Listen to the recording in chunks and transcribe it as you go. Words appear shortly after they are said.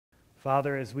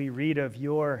Father, as we read of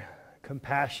your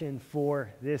compassion for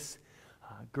this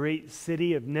great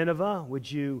city of Nineveh,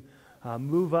 would you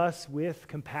move us with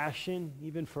compassion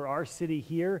even for our city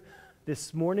here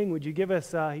this morning? Would you give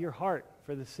us your heart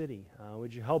for the city?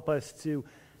 Would you help us to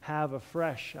have a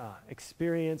fresh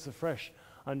experience, a fresh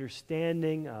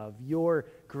understanding of your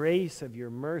grace, of your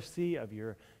mercy, of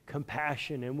your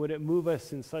compassion, and would it move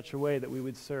us in such a way that we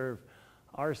would serve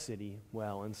our city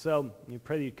well? And so we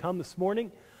pray that you'd come this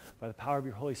morning by the power of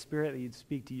your Holy Spirit, that you'd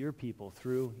speak to your people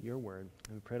through your word.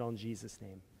 And we pray it all in Jesus'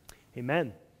 name.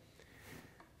 Amen.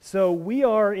 So we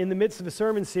are in the midst of a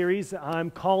sermon series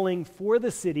I'm calling For the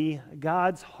City,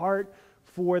 God's Heart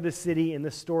for the City in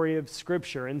the Story of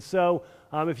Scripture. And so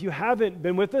if you haven't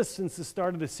been with us since the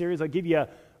start of the series, I'll give you a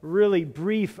really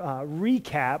brief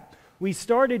recap. We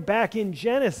started back in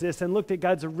Genesis and looked at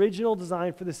God's original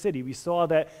design for the city. We saw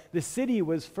that the city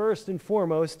was first and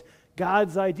foremost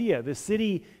God's idea. The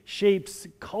city shapes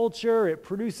culture, it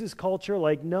produces culture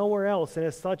like nowhere else, and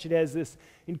as such it has this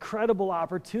incredible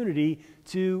opportunity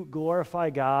to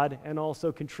glorify God and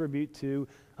also contribute to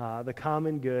the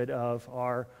common good of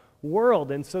our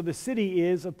world. And so the city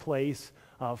is a place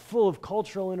full of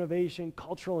cultural innovation,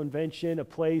 cultural invention, a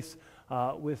place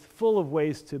full of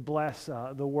ways to bless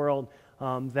the world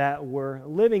that we're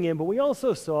living in. But we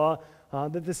also saw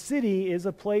that the city is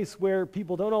a place where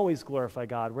people don't always glorify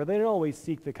God, where they don't always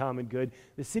seek the common good.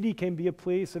 The city can be a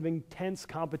place of intense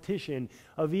competition,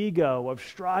 of ego, of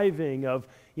striving, of,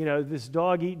 this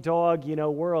dog-eat-dog,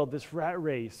 world, this rat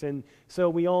race. And so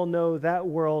we all know that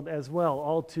world as well,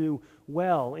 all too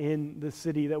well in the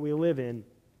city that we live in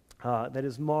that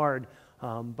is marred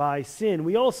by sin.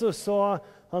 We also saw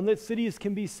that cities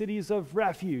can be cities of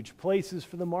refuge, places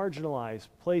for the marginalized,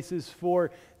 places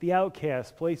for the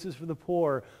outcast, places for the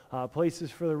poor,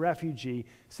 places for the refugee.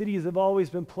 Cities have always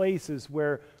been places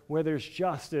where there's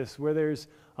justice, where there's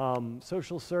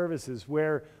social services,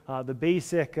 where the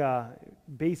basic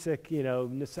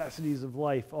necessities of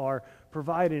life are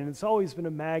provided. And it's always been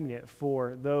a magnet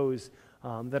for those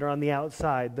that are on the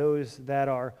outside, those that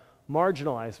are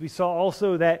marginalized. We saw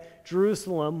also that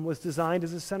Jerusalem was designed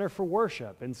as a center for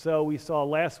worship. And so we saw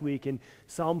last week in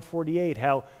Psalm 48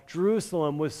 how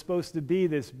Jerusalem was supposed to be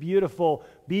this beautiful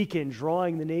beacon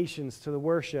drawing the nations to the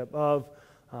worship of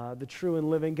the true and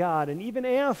living God. And even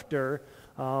after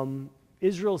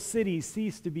Israel's cities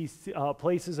ceased to be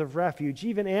places of refuge,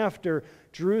 even after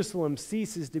Jerusalem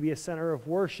ceases to be a center of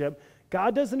worship,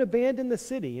 God doesn't abandon the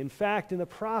city. In fact, in the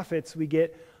prophets we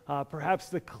get perhaps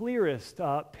the clearest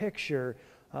picture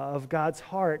of God's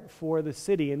heart for the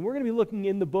city. And we're going to be looking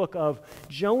in the book of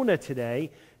Jonah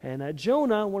today. And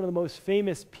Jonah, one of the most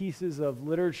famous pieces of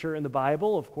literature in the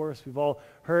Bible. Of course, we've all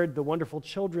heard the wonderful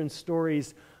children's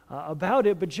stories about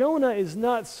it. But Jonah is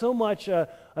not so much a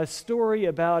story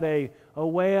about a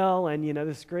whale and,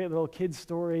 this great little kid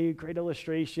story, great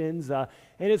illustrations. And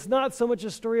it's not so much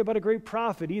a story about a great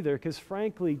prophet either, because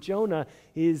frankly, Jonah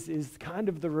is kind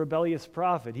of the rebellious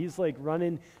prophet. He's like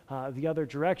running the other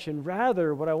direction.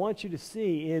 Rather, what I want you to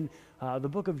see in the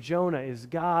book of Jonah is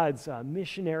God's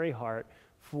missionary heart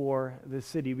for the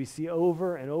city. We see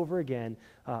over and over again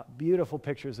beautiful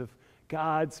pictures of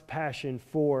God's passion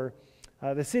for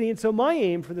the city. And so my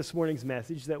aim for this morning's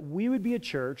message is that we would be a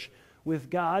church with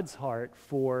God's heart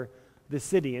for the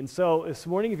city. And so this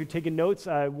morning, if you're taking notes,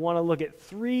 I want to look at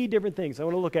three different things. I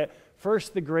want to look at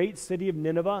first the great city of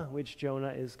Nineveh, which Jonah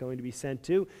is going to be sent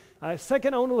to.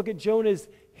 Second, I want to look at Jonah's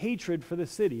hatred for the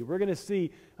city. We're going to see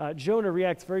Jonah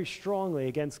reacts very strongly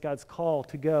against God's call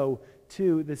to go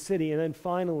to the city. And then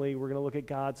finally, we're going to look at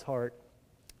God's heart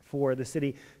for the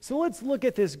city. So let's look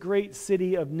at this great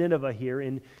city of Nineveh here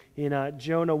in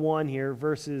Jonah 1 here,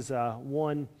 verses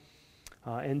 1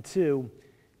 and 2.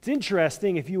 It's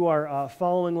interesting if you are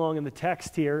following along in the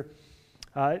text here.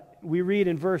 We read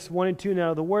in verse 1 and 2,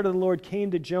 "Now the word of the Lord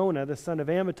came to Jonah, the son of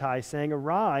Amittai, saying,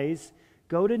 Arise,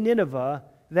 go to Nineveh,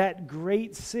 that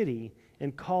great city,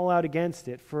 and call out against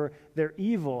it, for their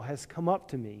evil has come up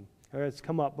to me, or has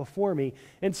come up before me."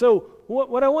 And so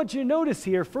what I want you to notice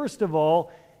here, first of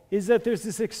all, is that there's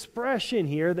this expression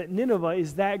here that Nineveh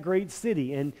is that great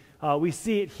city. And we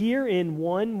see it here in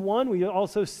 1:1. We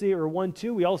also see it, or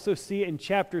 1:2. We also see it in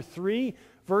chapter 3,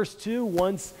 verse 2.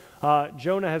 Once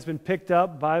Jonah has been picked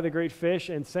up by the great fish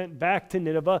and sent back to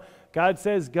Nineveh, God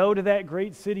says, go to that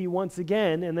great city once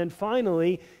again. And then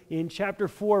finally, in chapter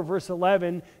 4, verse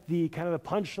 11, the kind of the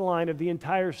punchline of the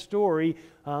entire story,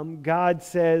 God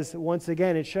says once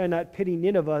again, "And shall I not pity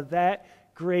Nineveh, that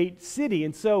great city.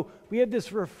 And so we have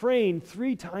this refrain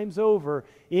 3 times over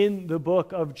in the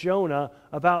book of Jonah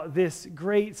about this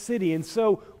great city. And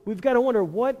so we've got to wonder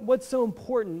what's so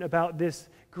important about this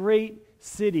great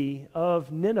city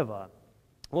of Nineveh.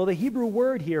 Well, the Hebrew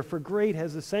word here for great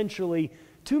has essentially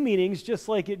 2 meanings, just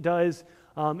like it does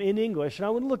in English. And I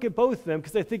want to look at both of them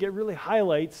because I think it really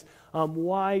highlights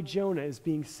why Jonah is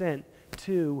being sent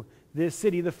to this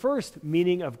city. The first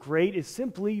meaning of great is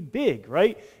simply big,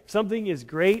 right? If something is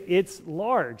great, it's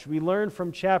large. We learn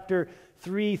from chapter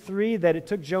 3:3 that it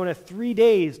took Jonah 3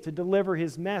 days to deliver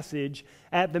his message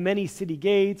at the many city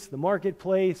gates, the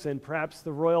marketplace, and perhaps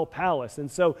the royal palace. And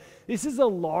so this is a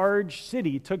large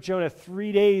city. It took Jonah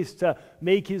 3 days to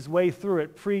make his way through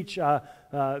it, preach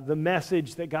the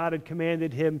message that God had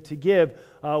commanded him to give.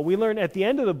 We learn at the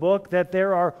end of the book that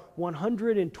there are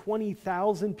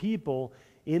 120,000 people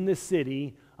in the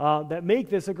city that make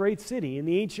this a great city. In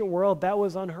the ancient world, that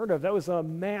was unheard of. That was a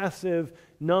massive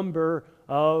number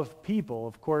of people.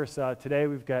 Of course, today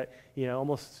we've got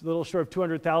almost a little short of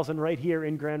 200,000 right here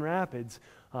in Grand Rapids.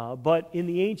 But in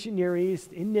the ancient Near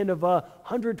East, in Nineveh,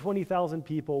 120,000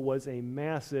 people was a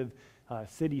massive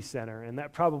city center, and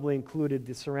that probably included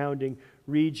the surrounding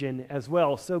region as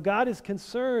well. So God is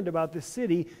concerned about the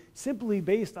city simply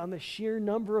based on the sheer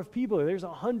number of people. There's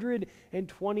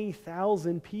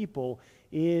 120,000 people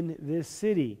in this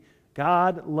city.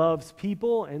 God loves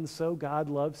people, and so God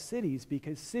loves cities,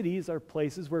 because cities are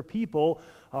places where people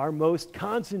are most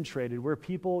concentrated, where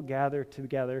people gather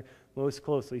together most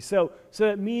closely. So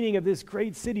that meaning of this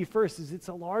great city first is it's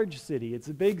a large city, it's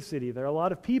a big city, there are a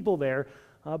lot of people there.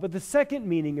 But the second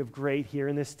meaning of great here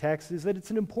in this text is that it's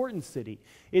an important city.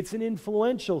 It's an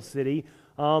influential city.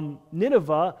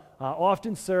 Nineveh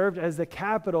often served as the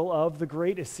capital of the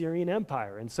great Assyrian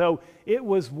Empire. And so it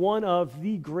was one of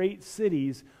the great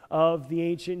cities of the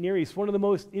ancient Near East, one of the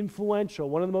most influential,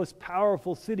 one of the most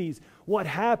powerful cities. What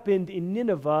happened in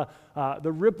Nineveh,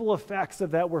 the ripple effects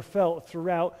of that were felt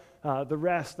throughout the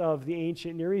rest of the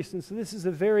ancient Near East. And so this is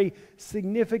a very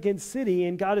significant city,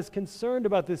 and God is concerned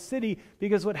about this city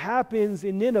because what happens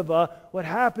in Nineveh, what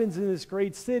happens in this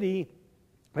great city,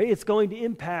 right, it's going to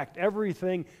impact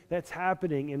everything that's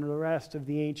happening in the rest of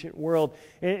the ancient world.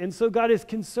 And so God is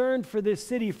concerned for this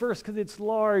city, first because it's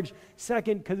large,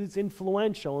 second because it's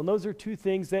influential. And those are 2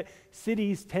 things that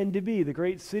cities tend to be. The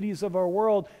great cities of our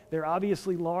world, they're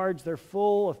obviously large, they're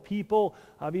full of people,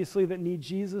 obviously, that need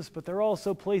Jesus, but they're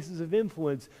also places of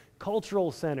influence,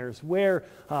 cultural centers where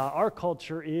our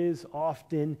culture is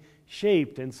often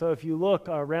shaped. And so if you look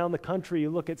around the country, you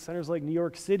look at centers like New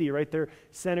York City, right? They're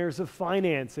centers of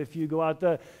finance. If you go out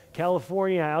to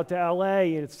California, out to LA,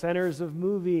 and it's centers of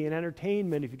movie and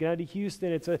entertainment. If you go out to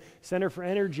Houston, it's a center for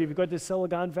energy. If you go out to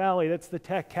Silicon Valley, that's the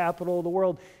tech capital of the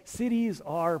world. Cities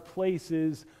are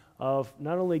places of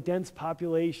not only dense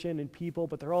population and people,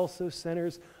 but they're also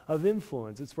centers of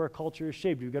influence. It's where culture is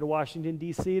shaped. If you go to Washington,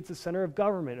 D.C., it's a center of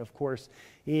government, of course,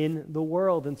 in the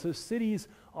world. And so cities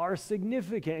are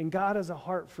significant, and God has a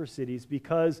heart for cities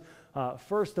because,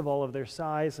 first of all, of their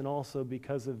size, and also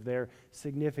because of their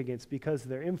significance, because of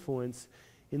their influence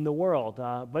in the world.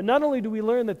 But not only do we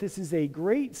learn that this is a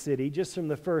great city, just from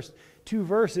the first 2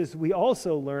 verses, we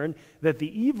also learn that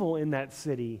the evil in that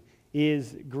city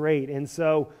is great. And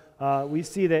so we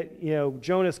see that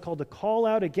Jonah is called to call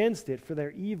out against it, for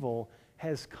their evil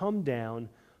has come down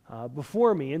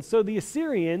before me. And so the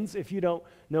Assyrians, if you don't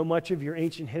know much of your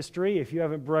ancient history, if you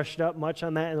haven't brushed up much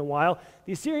on that in a while,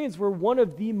 the Assyrians were one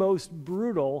of the most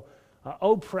brutal,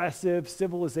 oppressive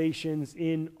civilizations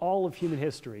in all of human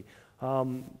history.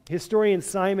 Historian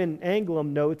Simon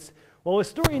Anglum notes, while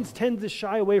historians tend to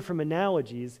shy away from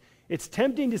analogies, it's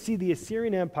tempting to see the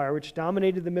Assyrian Empire, which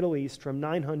dominated the Middle East from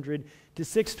 900 to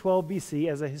 612 BC,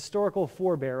 as a historical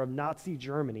forebear of Nazi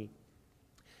Germany,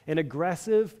 an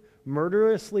aggressive,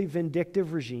 murderously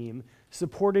vindictive regime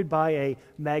supported by a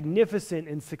magnificent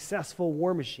and successful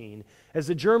war machine. As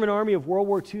the German army of World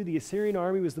War II, the Assyrian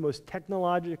army was the most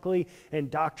technologically and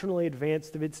doctrinally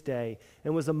advanced of its day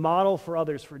and was a model for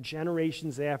others for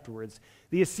generations afterwards.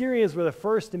 The Assyrians were the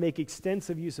first to make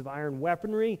extensive use of iron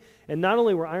weaponry, and not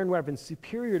only were iron weapons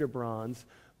superior to bronze,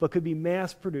 but could be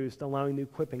mass-produced, allowing the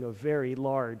equipping of very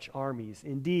large armies.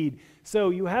 Indeed,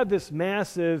 so you have this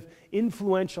massive,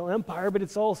 influential empire, but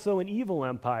it's also an evil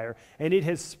empire, and it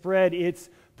has spread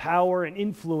its power and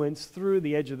influence through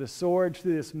the edge of the sword,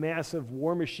 through this massive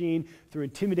war machine, through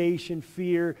intimidation,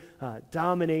 fear,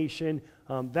 domination,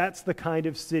 That's the kind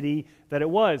of city that it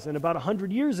was. And about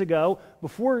 100 years ago,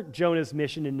 before Jonah's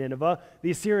mission in Nineveh,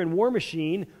 the Assyrian war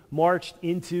machine marched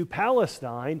into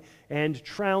Palestine and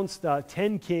trounced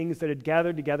 10 kings that had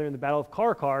gathered together in the Battle of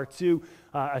Karkar to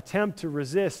attempt to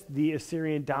resist the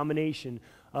Assyrian domination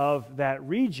of that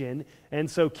region. And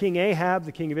so King Ahab,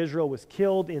 the king of Israel, was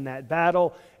killed in that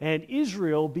battle, and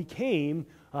Israel became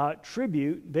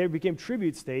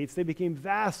tribute states. They became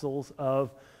vassals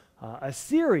of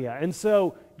Assyria. And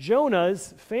so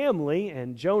Jonah's family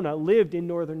and Jonah lived in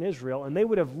northern Israel, and they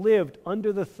would have lived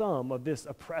under the thumb of this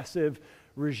oppressive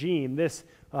regime, this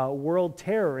world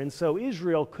terror. And so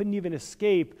Israel couldn't even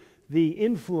escape the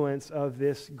influence of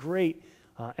this great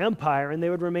empire, and they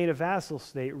would remain a vassal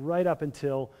state right up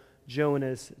until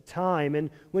Jonah's time. And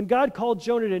when God called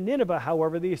Jonah to Nineveh,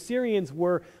 however, the Assyrians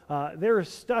were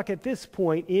stuck at this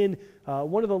point in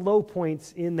one of the low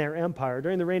points in their empire.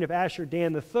 During the reign of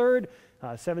Ashur-dan III,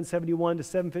 771 to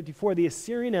 754, the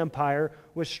Assyrian Empire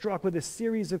was struck with a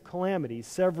series of calamities,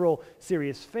 several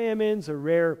serious famines, a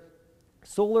rare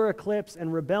solar eclipse,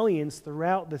 and rebellions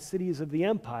throughout the cities of the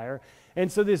empire.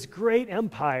 And so this great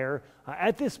empire,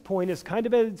 at this point, is kind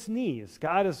of at its knees.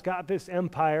 God has got this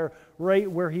empire right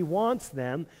where he wants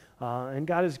them, and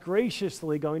God is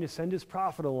graciously going to send his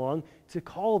prophet along to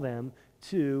call them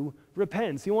to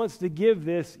repentance. He wants to give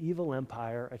this evil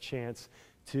empire a chance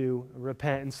to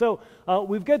repent. And so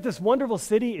we've got this wonderful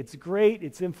city. It's great,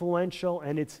 it's influential,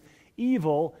 and it's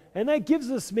evil, and that gives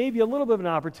us maybe a little bit of an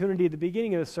opportunity at the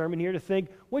beginning of the sermon here to think,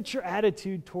 what's your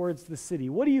attitude towards the city?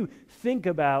 What do you think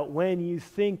about when you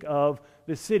think of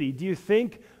the city? Do you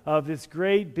think of this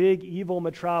great, big, evil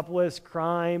metropolis,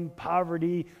 crime,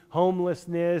 poverty,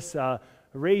 homelessness,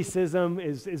 racism?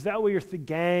 Is that what you're thinking?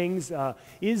 Gangs?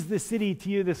 Is the city to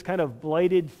you this kind of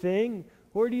blighted thing?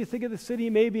 Or do you think of the city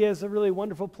maybe as a really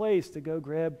wonderful place to go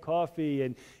grab coffee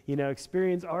and,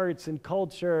 experience arts and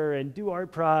culture and do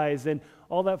art prize and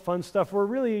all that fun stuff? Or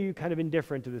really are you kind of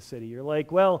indifferent to the city? You're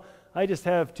like, well, I just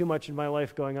have too much in my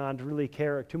life going on to really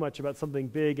care too much about something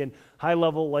big and high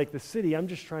level like the city. I'm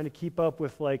just trying to keep up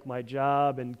with like my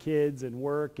job and kids and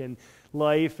work and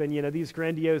life. And, these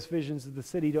grandiose visions of the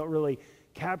city don't really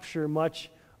capture much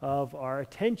of our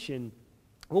attention.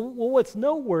 Well, what's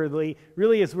noteworthy,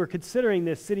 really, as we're considering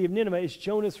this city of Nineveh, is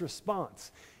Jonah's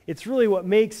response. It's really what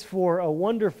makes for a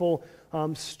wonderful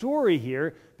story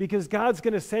here, because God's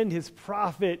going to send his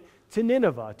prophet to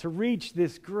Nineveh to reach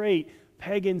this great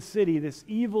pagan city, this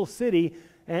evil city.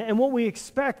 And what we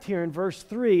expect here in verse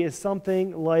 3 is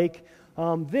something like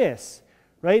this,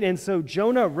 right? And so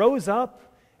Jonah rose up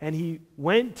and he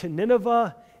went to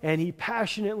Nineveh, and he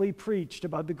passionately preached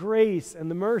about the grace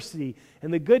and the mercy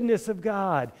and the goodness of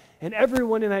God, and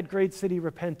everyone in that great city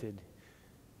repented.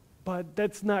 But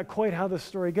that's not quite how the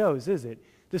story goes, is it?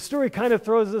 The story kind of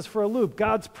throws us for a loop.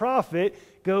 God's prophet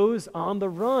goes on the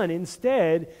run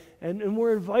instead, and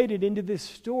we're invited into this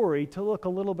story to look a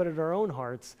little bit at our own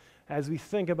hearts as we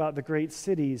think about the great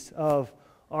cities of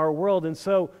our world. And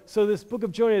so this book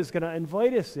of Jonah is going to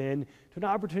invite us in to an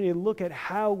opportunity to look at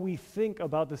how we think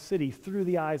about the city through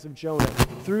the eyes of Jonah,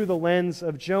 through the lens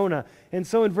of Jonah. And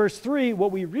so in verse 3,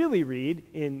 what we really read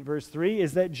in verse 3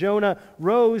 is that Jonah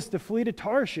rose to flee to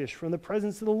Tarshish from the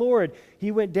presence of the Lord.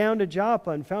 He went down to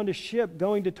Joppa and found a ship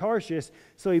going to Tarshish,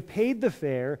 so he paid the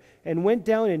fare and went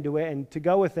down into it and to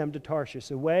go with them to Tarshish,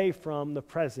 away from the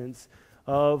presence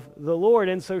of the Lord.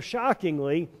 And so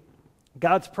shockingly,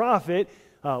 God's prophet,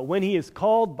 when he is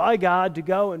called by God to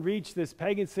go and reach this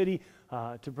pagan city,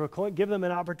 to give them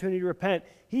an opportunity to repent,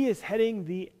 he is heading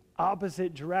the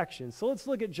opposite direction. So let's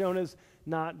look at Jonah's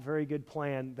not very good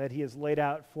plan that he has laid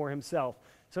out for himself.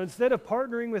 So instead of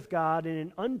partnering with God in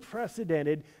an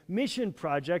unprecedented mission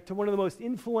project to one of the most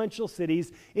influential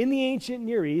cities in the ancient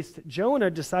Near East, Jonah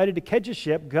decided to catch a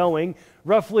ship going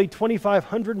roughly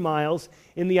 2,500 miles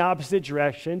in the opposite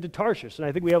direction to Tarshish. And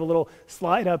I think we have a little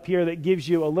slide up here that gives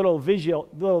you a little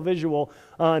visual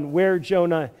on where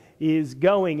Jonah is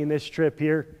going in this trip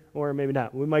here, or maybe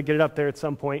not. We might get it up there at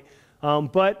some point.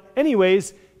 But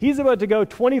anyways, he's about to go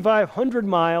 2,500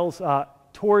 miles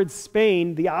towards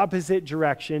Spain, the opposite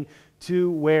direction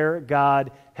to where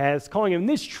God has calling him.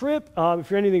 This trip, if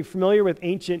you're anything familiar with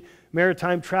ancient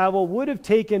maritime travel, would have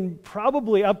taken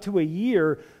probably up to a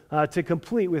year to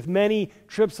complete, with many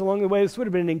trips along the way. This would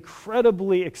have been an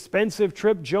incredibly expensive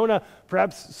trip. Jonah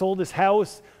perhaps sold his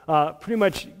house, pretty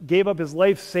much gave up his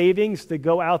life savings to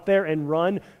go out there and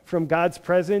run from God's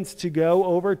presence to go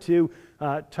over to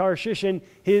Tarshish. And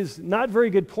his not very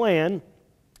good plan,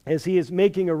 as he is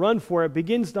making a run for it,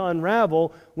 begins to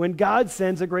unravel when God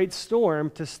sends a great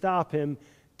storm to stop him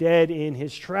dead in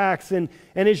his tracks. And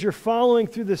as you're following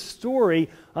through the story,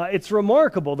 it's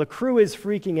remarkable. The crew is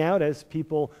freaking out, as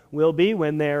people will be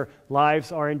when their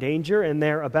lives are in danger and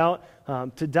they're about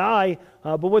to die.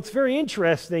 But what's very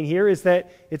interesting here is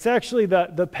that it's actually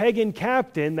the pagan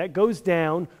captain that goes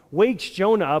down, wakes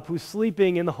Jonah up, who's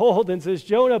sleeping in the hold, and says,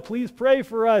 "Jonah, please pray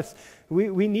for us.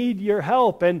 We need your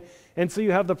help." And so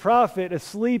you have the prophet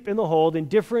asleep in the hold,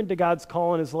 indifferent to God's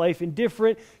call in his life,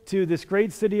 indifferent to this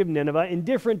great city of Nineveh,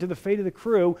 indifferent to the fate of the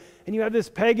crew. And you have this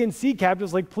pagan sea captain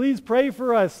who's like, "Please pray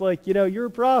for us. Like, you're a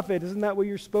prophet. Isn't that what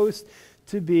you're supposed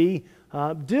to be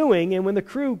doing?" And when the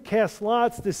crew casts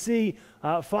lots to see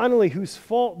finally whose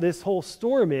fault this whole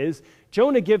storm is,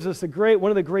 Jonah gives us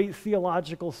one of the great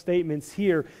theological statements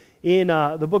here in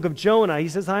the book of Jonah. He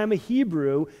says, "I am a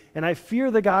Hebrew, and I fear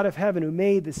the God of heaven who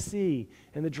made the sea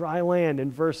and the dry land," in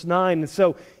verse 9. And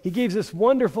so he gives this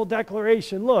wonderful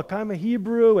declaration. Look, I'm a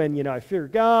Hebrew, and I fear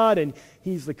God, and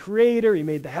he's the creator. He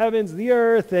made the heavens, the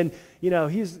earth, and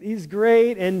he's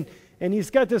great, and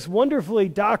he's got this wonderfully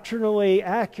doctrinally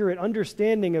accurate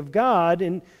understanding of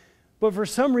God, but for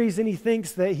some reason he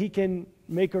thinks that he can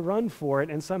make a run for it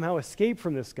and somehow escape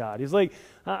from this God. He's like,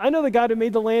 I know the God who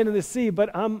made the land and the sea, but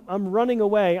I'm running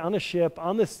away on a ship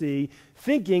on the sea,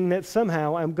 thinking that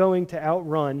somehow I'm going to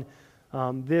outrun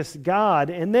this God.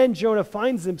 And then Jonah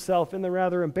finds himself in the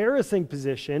rather embarrassing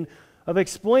position of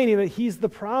explaining that he's the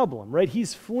problem, right?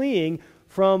 He's fleeing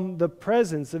from the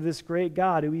presence of this great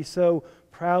God who he so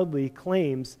proudly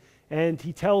claims. And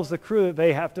he tells the crew that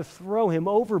they have to throw him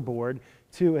overboard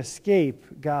to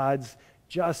escape God's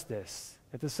justice.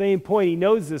 At the same point, he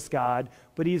knows this God,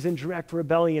 but he's in direct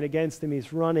rebellion against him.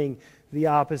 He's running the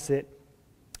opposite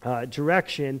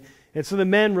direction. And so the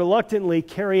men reluctantly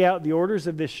carry out the orders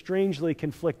of this strangely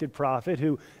conflicted prophet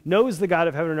who knows the God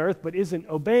of heaven and earth but isn't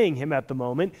obeying him at the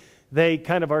moment. They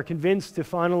kind of are convinced to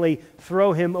finally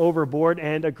throw him overboard,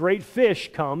 and a great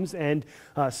fish comes and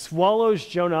swallows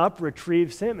Jonah up,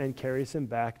 retrieves him, and carries him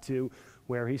back to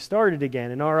where he started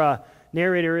again. And our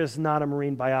narrator is not a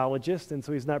marine biologist, and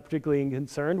so he's not particularly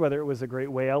concerned whether it was a great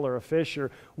whale or a fish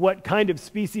or what kind of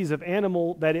species of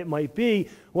animal that it might be.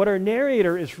 What our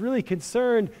narrator is really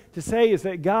concerned to say is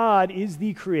that God is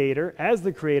the creator, as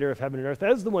the creator of heaven and earth,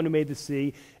 as the one who made the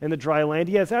sea and the dry land.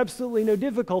 He has absolutely no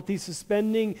difficulty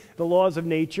suspending the laws of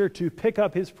nature to pick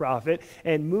up his prophet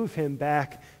and move him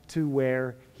back to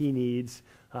where he needs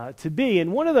to be.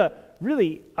 And one of the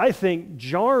really, I think,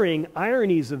 jarring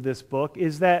ironies of this book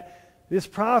is that this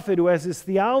prophet who has his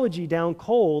theology down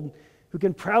cold, who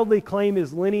can proudly claim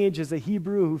his lineage as a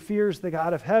Hebrew who fears the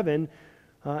God of heaven,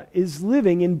 is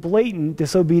living in blatant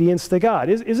disobedience to God.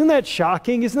 Isn't that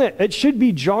shocking? It should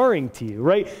be jarring to you,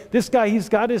 right? This guy, he's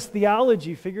got his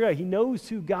theology figured out. He knows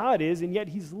who God is, and yet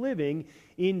he's living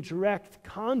in direct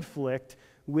conflict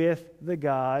with the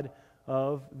God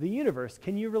of the universe.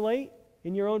 Can you relate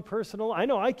in your own personal life? I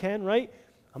know I can, right?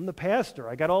 I'm the pastor.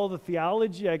 I got all the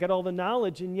theology. I got all the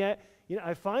knowledge, and yet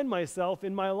I find myself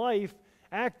in my life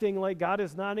acting like God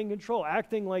is not in control,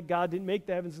 acting like God didn't make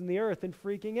the heavens and the earth, and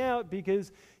freaking out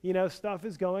because, stuff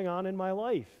is going on in my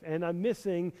life, and I'm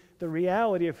missing the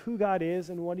reality of who God is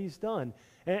and what he's done.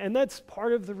 And that's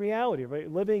part of the reality,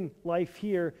 right? Living life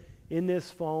here in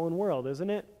this fallen world, isn't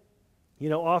it?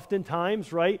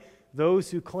 Oftentimes, right,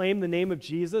 those who claim the name of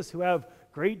Jesus, who have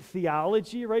great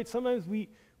theology, right, sometimes we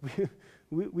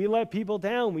let people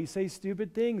down. We say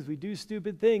stupid things. We do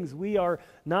stupid things. We are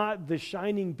not the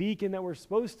shining beacon that we're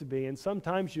supposed to be. And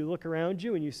sometimes you look around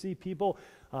you and you see people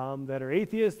that are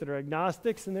atheists, that are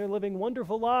agnostics, and they're living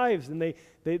wonderful lives, and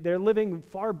they're living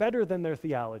far better than their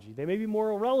theology. They may be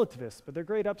moral relativists, but they're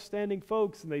great upstanding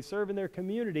folks, and they serve in their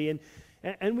community.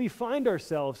 And we find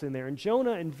ourselves in there. And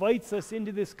Jonah invites us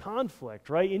into this conflict,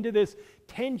 right? Into this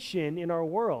tension in our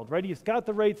world, right? He's got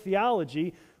the right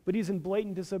theology, but he's in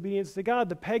blatant disobedience to God.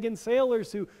 The pagan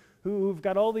sailors who've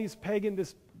got all this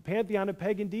pantheon of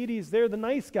pagan deities, they're the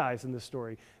nice guys in the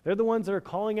story. They're the ones that are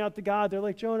calling out to God. They're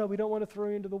like, "Jonah, we don't want to throw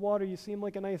you into the water. You seem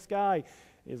like a nice guy." And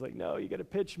he's like, "No, you got to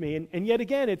pitch me." And yet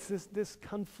again, it's this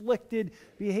conflicted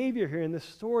behavior here in this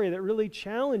story that really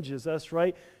challenges us,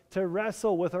 right, to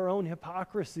wrestle with our own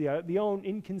hypocrisy, the own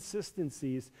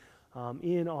inconsistencies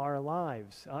in our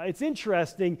lives. It's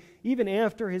interesting, even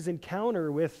after his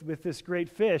encounter with this great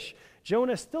fish,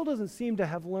 Jonah still doesn't seem to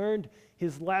have learned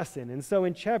his lesson. And so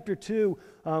in chapter 2,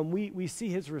 we see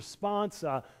his response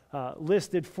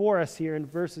listed for us here in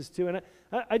verses 2. And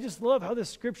I just love how this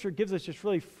scripture gives us just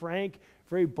really frank,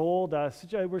 very bold,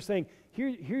 we're saying,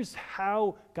 here's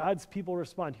how God's people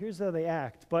respond. Here's how they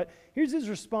act. But here's his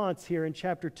response here in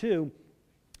chapter 2.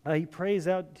 He prays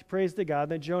to God.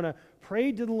 Then Jonah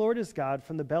prayed to the Lord his God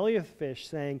from the belly of the fish,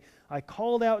 saying, I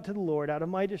called out to the Lord out of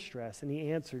my distress, and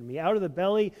he answered me. Out of the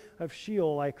belly of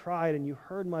Sheol I cried, and you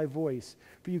heard my voice.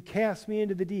 For you cast me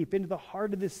into the deep, into the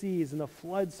heart of the seas, and the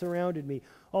flood surrounded me.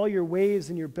 All your waves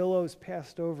and your billows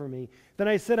passed over me. Then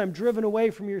I said, I'm driven away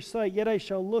from your sight, yet I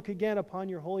shall look again upon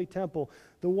your holy temple.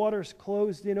 The waters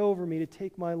closed in over me to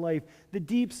take my life. The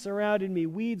deep surrounded me.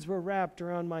 Weeds were wrapped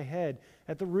around my head.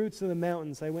 At the roots of the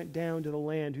mountains I went down to the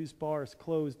land whose bars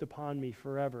closed upon me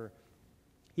forever.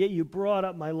 Yet you brought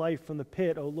up my life from the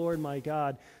pit, O Lord my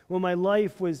God. When my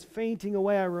life was fainting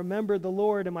away, I remembered the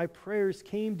Lord, and my prayers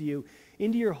came to you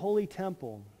into your holy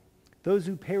temple. Those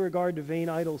who pay regard to vain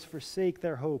idols forsake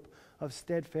their hope of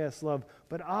steadfast love.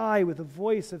 But I, with a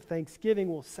voice of thanksgiving,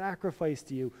 will sacrifice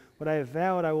to you. What I have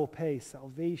vowed I will pay.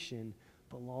 Salvation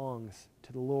belongs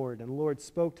to the Lord. And the Lord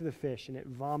spoke to the fish, and it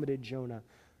vomited Jonah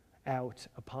out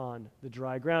upon the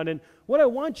dry ground. And what I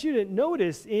want you to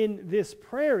notice in this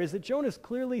prayer is that Jonah is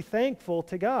clearly thankful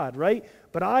to God, right?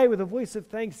 But I, with a voice of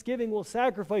thanksgiving, will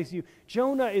sacrifice you.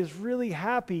 Jonah is really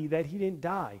happy that he didn't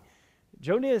die.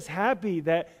 Jonah is happy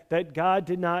that God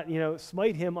did not,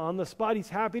 smite him on the spot. He's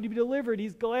happy to be delivered.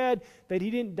 He's glad that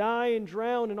he didn't die and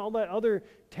drown and all that other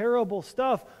terrible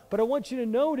stuff. But I want you to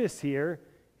notice here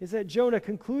is that Jonah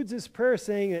concludes his prayer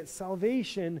saying that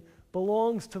salvation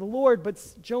belongs to the Lord, but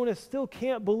Jonah still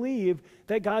can't believe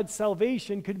that God's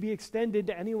salvation could be extended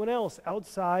to anyone else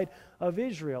outside of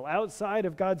Israel, outside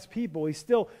of God's people. He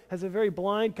still has a very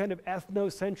blind kind of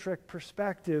ethnocentric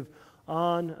perspective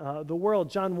on the world.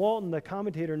 John Walton, the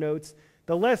commentator, notes,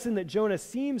 the lesson that Jonah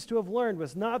seems to have learned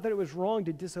was not that it was wrong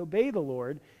to disobey the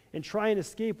Lord and try and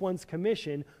escape one's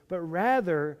commission, but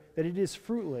rather that it is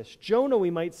fruitless. Jonah,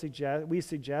 we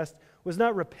suggest, was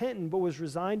not repentant, but was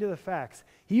resigned to the facts.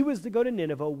 He was to go to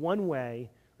Nineveh one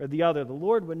way or the other. The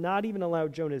Lord would not even allow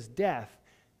Jonah's death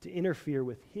to interfere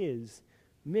with his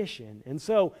mission. And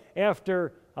so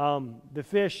after the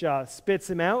fish spits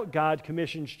him out, God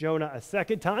commissions Jonah a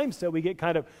second time. So we get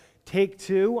kind of take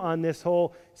two on this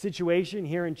whole situation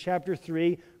here in chapter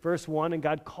 3, verse 1. And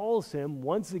God calls him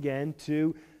once again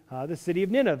to the city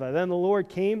of Nineveh. Then the word of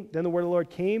the Lord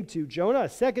came to Jonah a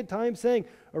second time, saying,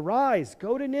 Arise,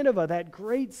 go to Nineveh, that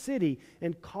great city,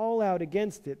 and call out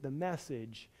against it the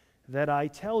message that I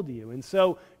tell you. And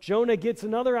so Jonah gets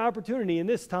another opportunity, and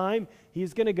this time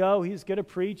he's going to go, he's going to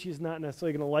preach. He's not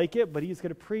necessarily going to like it, but he's going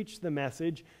to preach the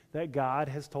message that God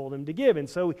has told him to give. And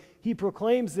so he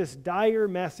proclaims this dire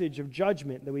message of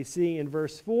judgment that we see in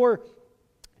verse 4.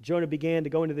 Jonah began to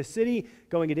go into the city,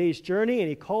 going a day's journey, and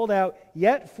he called out,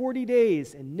 Yet 40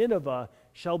 days, and Nineveh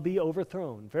shall be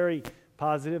overthrown. Very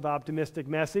positive, optimistic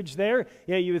message there.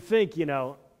 Yeah, you would think,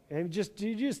 and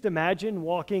you just imagine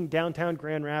walking downtown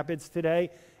Grand Rapids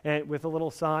today and with a little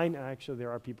sign. Actually,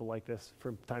 there are people like this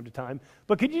from time to time.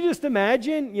 But could you just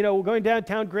imagine, going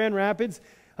downtown Grand Rapids,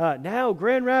 now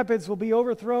Grand Rapids will be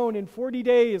overthrown in 40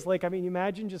 days.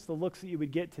 Imagine just the looks that you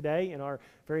would get today in our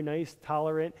very nice,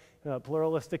 tolerant,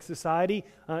 pluralistic society.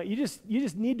 You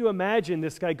just need to imagine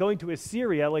this guy going to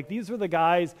Assyria. These were the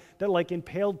guys that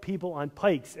impaled people on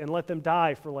pikes and let them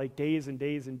die for days and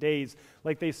days and days.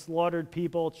 They slaughtered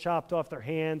people, chopped off their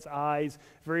hands, eyes,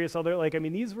 various other,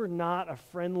 these were not a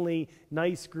friendly,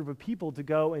 nice group of people to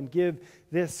go and give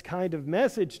this kind of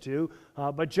message to.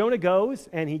 But Jonah goes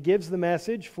and he gives the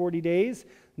message, 40 days.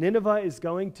 Nineveh is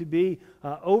going to be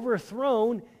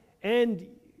overthrown, and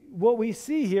what we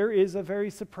see here is a very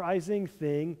surprising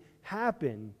thing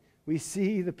happen. We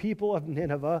see the people of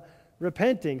Nineveh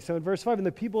repenting. So in verse 5, and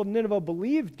the people of Nineveh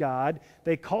believed God.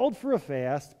 They called for a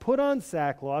fast, put on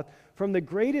sackcloth, from the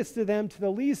greatest of them to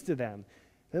the least of them.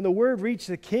 Then the word reached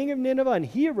the king of Nineveh, and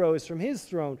he arose from his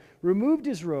throne, removed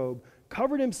his robe,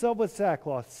 covered himself with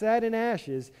sackcloth, sat in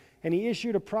ashes, and he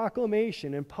issued a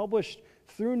proclamation and published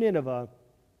through Nineveh,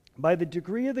 by the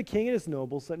decree of the king and his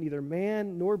nobles, let neither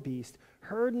man nor beast,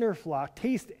 herd nor flock,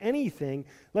 taste anything.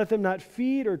 Let them not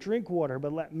feed or drink water,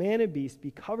 but let man and beast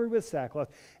be covered with sackcloth,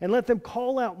 and let them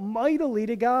call out mightily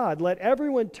to God. Let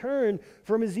everyone turn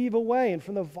from his evil way and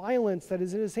from the violence that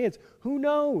is in his hands. Who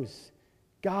knows?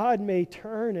 God may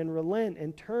turn and relent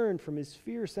and turn from his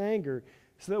fierce anger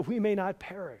so that we may not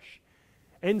perish.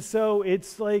 And so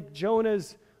it's like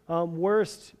Jonah's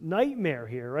worst nightmare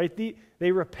here, right?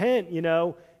 They repent,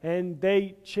 and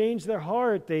they change their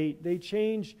heart. They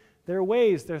change their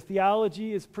ways. Their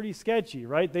theology is pretty sketchy,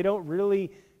 right? They don't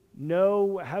really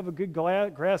have a good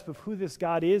grasp of who this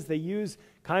God is. They use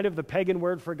kind of the pagan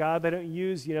word for God. They don't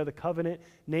use, the covenant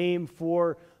name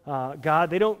for God.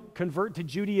 They don't convert to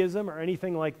Judaism or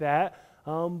anything like that.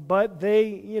 but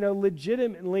they,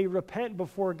 legitimately repent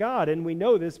before God. And we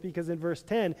know this because in verse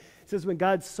 10, it says, when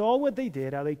God saw what they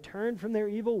did, how they turned from their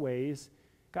evil ways,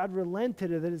 God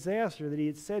relented of the disaster that he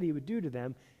had said he would do to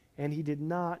them, and he did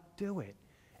not do it.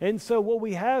 And so what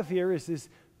we have here is this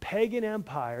pagan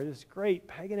empire, this great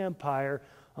pagan empire,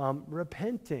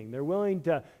 repenting. They're willing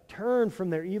to turn from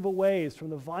their evil ways, from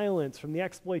the violence, from the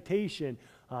exploitation,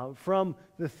 from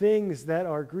the things that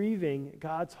are grieving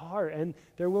God's heart, and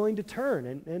they're willing to turn.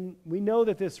 And we know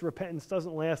that this repentance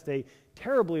doesn't last a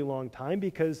terribly long time,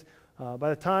 because by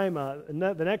the time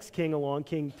the next king along,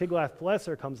 King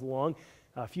Tiglath-Pileser comes along,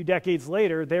 a few decades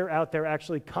later, they're out there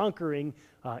actually conquering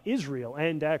Israel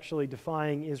and actually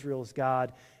defying Israel's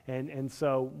God. And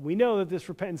so we know that this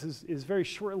repentance is very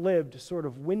short-lived sort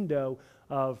of window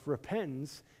of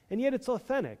repentance, and yet it's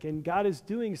authentic, and God is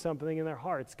doing something in their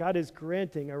hearts. God is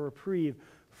granting a reprieve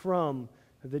from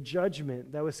the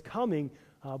judgment that was coming.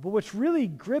 But what's really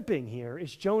gripping here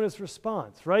is Jonah's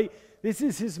response, right? This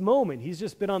is his moment. He's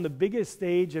just been on the biggest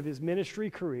stage of his ministry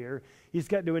career. He's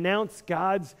got to announce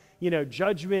God's,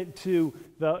 judgment to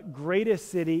the greatest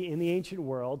city in the ancient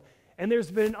world. And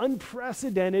there's been an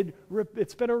unprecedented,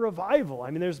 it's been a revival.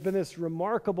 I mean, there's been this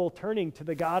remarkable turning to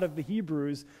the God of the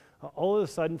Hebrews all of a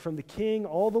sudden, from the king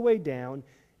all the way down.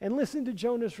 And listen to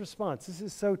Jonah's response. This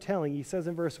is so telling. He says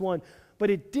in verse 1, but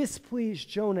it displeased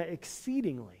Jonah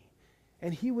exceedingly,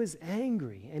 and he was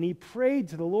angry, and he prayed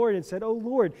to the Lord and said, O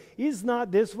Lord, is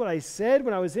not this what I said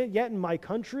when I was yet in my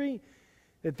country?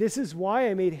 That this is why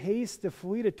I made haste to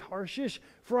flee to Tarshish?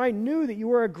 For I knew that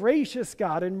you are a gracious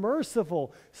God and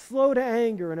merciful, slow to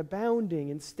anger and abounding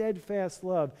in steadfast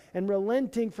love, and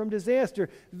relenting from disaster.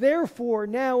 Therefore,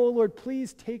 now, O Lord,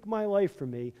 please take my life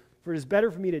from me, for it is better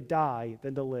for me to die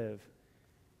than to live.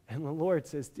 And the Lord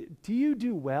says, do you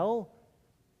do well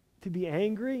to be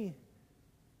angry?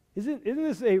 Isn't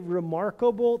this a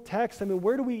remarkable text? I mean,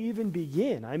 where do we even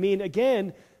begin? I mean,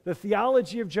 again, the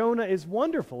theology of Jonah is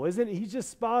wonderful, isn't it? He's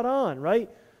just spot on, right?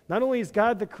 Not only is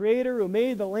God the creator who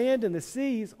made the land and the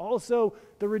sea, he's also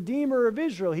the redeemer of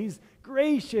Israel. He's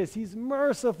gracious, he's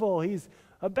merciful, he's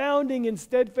abounding in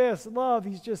steadfast love.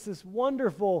 He's just this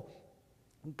wonderful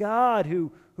God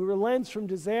who relents from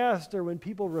disaster when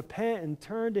people repent and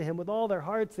turn to him with all their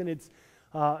hearts. And it's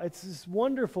this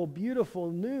wonderful, beautiful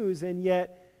news, and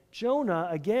yet Jonah,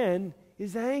 again,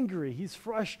 is angry. He's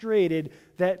frustrated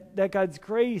that God's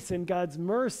grace and God's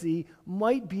mercy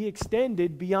might be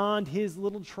extended beyond his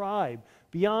little tribe,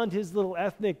 beyond his little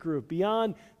ethnic group,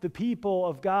 beyond the people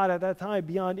of God at that time,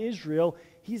 beyond Israel.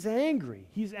 He's angry.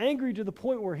 He's angry to the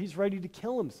point where he's ready to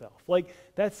kill himself. Like,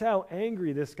 that's how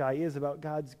angry this guy is about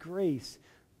God's grace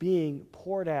being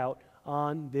poured out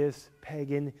on this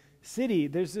pagan city.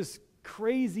 There's this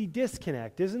crazy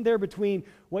disconnect, isn't there, between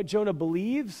what Jonah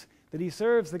believes, that he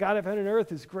serves the God of heaven and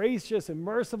earth, is gracious and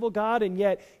merciful God, and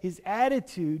yet his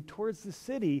attitude towards the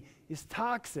city is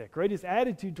toxic, right? His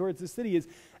attitude towards the city is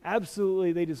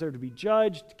absolutely, they deserve to be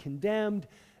judged, condemned,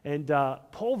 and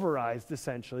pulverized,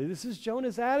 essentially. This is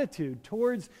Jonah's attitude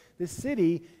towards the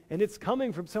city, and it's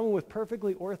coming from someone with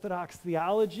perfectly orthodox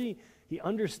theology. He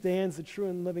understands the true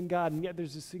and living God, and yet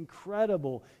there's this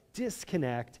incredible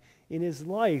disconnect in his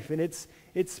life, and it's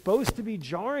supposed to be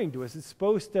jarring to us. It's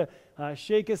supposed to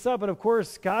shake us up. And of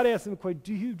course, God asks him,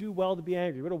 do you do well to be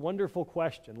angry? What a wonderful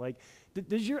question. Like,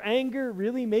 does your anger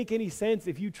really make any sense?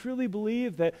 If you truly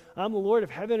believe that I'm the Lord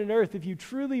of heaven and earth, if you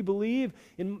truly believe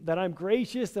that I'm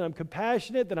gracious, that I'm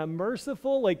compassionate, that I'm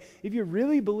merciful, like, if you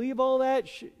really believe all that,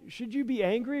 should you be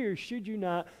angry, or should you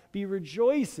not be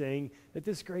rejoicing that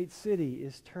this great city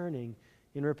is turning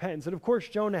in repentance? And of course,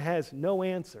 Jonah has no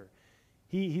answer.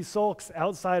 He sulks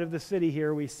outside of the city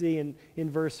here, we see in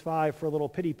verse 5, for a little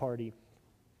pity party.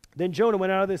 Then Jonah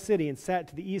went out of the city and sat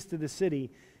to the east of the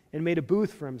city and made a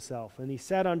booth for himself. And he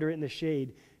sat under it in the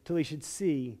shade till he should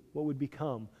see what would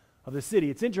become of the city.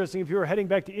 It's interesting, if he were heading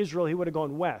back to Israel, he would have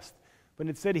gone west. But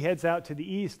instead he heads out to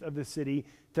the east of the city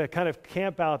to kind of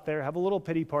camp out there, have a little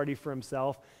pity party for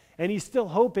himself. And he's still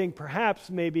hoping perhaps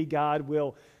maybe God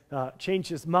will change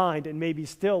his mind and maybe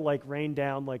still rain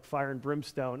down like fire and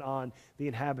brimstone on the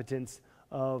inhabitants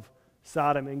of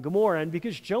Sodom and Gomorrah. And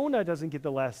because Jonah doesn't get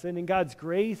the lesson, in God's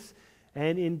grace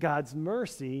and in God's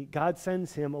mercy, God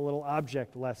sends him a little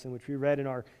object lesson, which we read in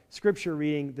our scripture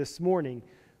reading this morning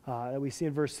that we see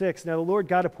in verse 6. Now the Lord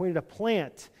God appointed a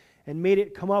plant and made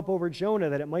it come up over Jonah,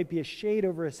 that it might be a shade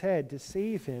over his head to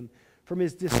save him from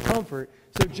his discomfort.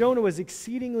 So Jonah was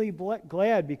exceedingly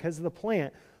glad because of the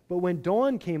plant. But when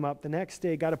dawn came up the next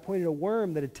day, God appointed a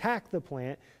worm that attacked the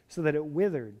plant so that it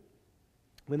withered.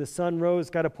 When the sun rose,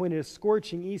 God appointed a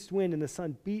scorching east wind, and the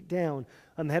sun beat down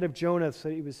on the head of Jonah so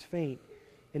that he was faint.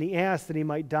 and he asked that he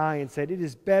might die and said, "It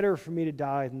is better for me to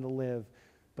die than to live."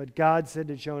 But God said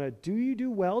to Jonah, "Do you do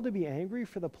well to be angry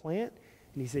for the plant?"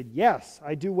 And he said, "Yes,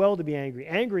 I do well to be angry,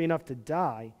 angry enough to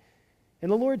die."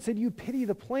 And the Lord said, "You pity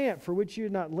the plant for which you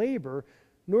did not labor,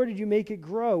 nor did you make it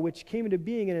grow, which came into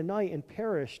being in a night and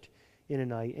perished in a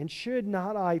night. And should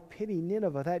not I pity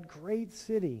Nineveh, that great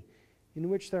city, in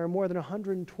which there are more than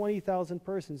 120,000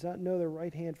 persons that know their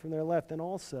right hand from their left, and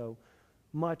also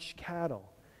much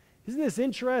cattle?" Isn't this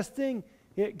interesting?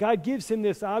 God gives him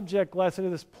this object lesson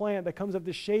of this plant that comes up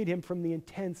to shade him from the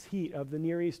intense heat of the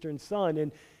Near Eastern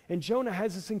sun. And Jonah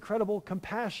has this incredible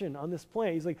compassion on this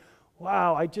plant. He's like,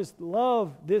 wow, I just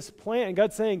love this plant. And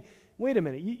God's saying, wait a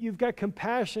minute, you've got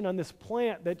compassion on this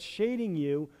plant that's shading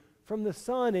you from the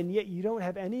sun, and yet you don't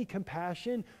have any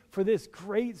compassion for this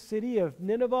great city of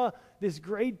Nineveh, this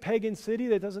great pagan city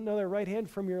that doesn't know their right hand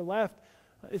from your left.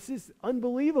 This is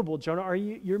unbelievable, Jonah.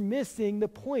 You're missing the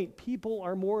point. People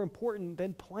are more important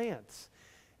than plants.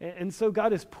 And so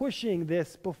God is pushing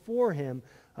this before him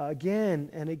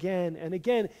again and again and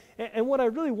again. And what I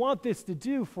really want this to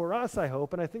do for us, I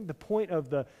hope, and I think the point of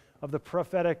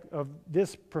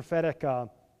this prophetic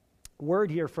word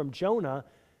here from Jonah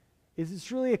is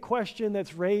it's really a question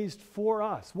that's raised for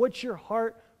us. What's your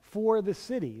heart for the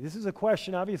city? This is a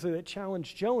question, obviously, that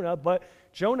challenged Jonah, but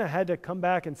Jonah had to come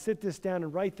back and sit this down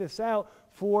and write this out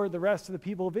for the rest of the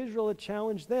people of Israel. It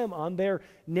challenged them on their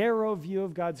narrow view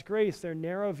of God's grace, their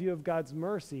narrow view of God's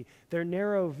mercy, their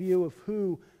narrow view of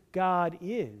who God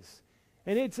is.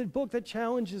 And it's a book that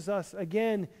challenges us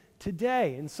again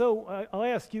today. And so I'll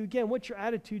ask you again, what's your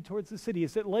attitude towards the city?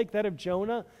 Is it like that of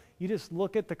Jonah? You just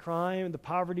look at the crime, the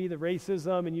poverty, the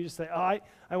racism, and you just say, oh,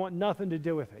 I want nothing to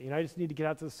do with it. I just need to get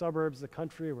out to the suburbs, the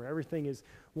country, where everything is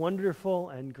wonderful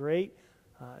and great.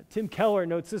 Tim Keller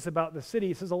notes this about the city.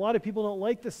 He says a lot of people don't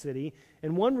like the city,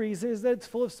 and one reason is that it's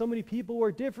full of so many people who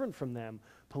are different from them,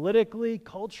 politically,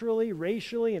 culturally,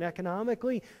 racially, and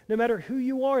economically. No matter who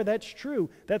you are, that's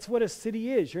true. That's what a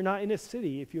city is. You're not in a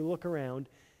city if you look around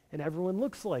and everyone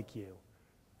looks like you.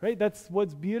 Right? That's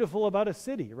what's beautiful about a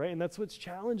city, right? And that's what's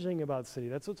challenging about a city.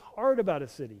 That's what's hard about a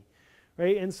city,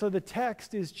 right? And so the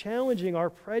text is challenging our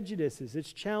prejudices.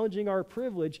 It's challenging our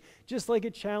privilege, just like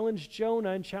it challenged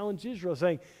Jonah and challenged Israel,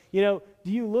 saying, do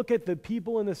you look at the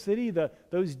people in the city,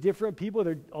 those different people,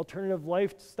 their alternative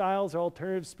lifestyles, their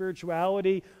alternative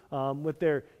spirituality, with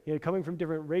their, coming from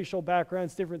different racial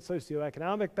backgrounds, different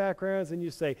socioeconomic backgrounds, and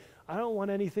you say, I don't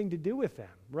want anything to do with them,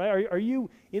 right? Are you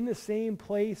in the same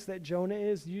place that Jonah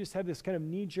is? You just have this kind of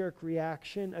knee-jerk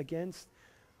reaction against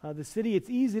the city. It's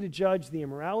easy to judge the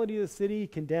immorality of the city,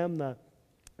 condemn the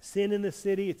sin in the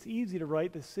city. It's easy to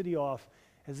write the city off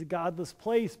as a godless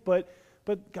place, but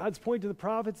God's point to the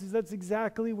prophets is that's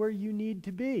exactly where you need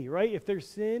to be, right? If there's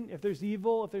sin, if there's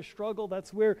evil, if there's struggle,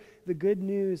 that's where the good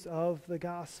news of the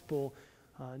gospel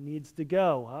needs to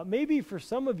go. Maybe for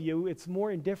some of you, it's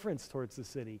more indifference towards the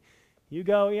city. You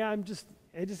go, I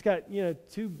just got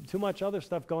too much other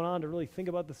stuff going on to really think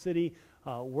about the city,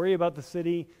 worry about the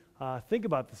city, think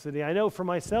about the city. I know for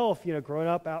myself, growing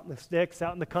up out in the sticks,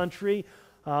 out in the country,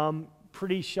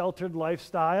 pretty sheltered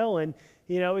lifestyle, and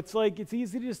it's like it's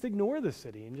easy to just ignore the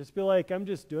city and just be like, I'm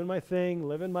just doing my thing,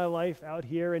 living my life out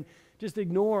here, and just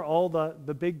ignore all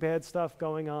the big bad stuff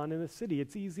going on in the city.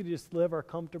 It's easy to just live our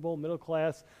comfortable middle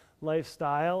class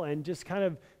lifestyle and just kind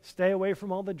of stay away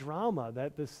from all the drama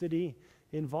that the city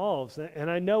involves. And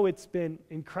I know it's been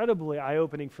incredibly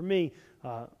eye-opening for me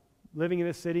living in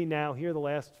the city now here the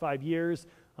last 5 years,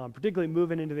 particularly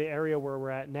moving into the area where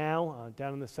we're at now,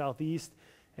 down in the southeast,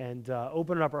 and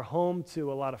opening up our home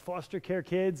to a lot of foster care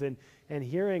kids and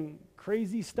hearing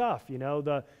crazy stuff,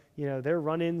 their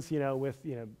run-ins, with,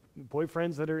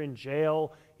 boyfriends that are in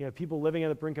jail, people living on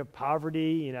the brink of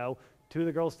poverty, two of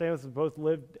the girls staying with us both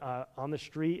lived on the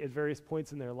street at various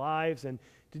points in their lives, and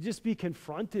to just be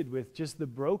confronted with just the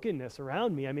brokenness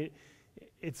around me. I mean,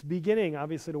 it's beginning,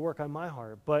 obviously, to work on my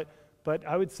heart, but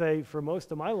I would say for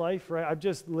most of my life, right, I've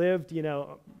just lived,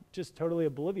 just totally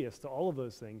oblivious to all of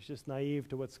those things, just naive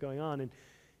to what's going on,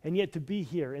 and yet to be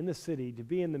here in the city, to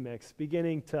be in the mix,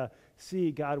 beginning to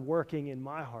see God working in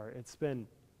my heart, it's been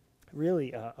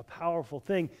really a powerful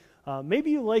thing.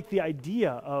 Maybe you like the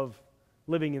idea of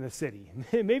living in the city.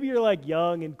 Maybe you're like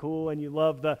young and cool and you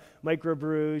love the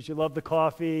microbrews, you love the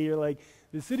coffee, you're like,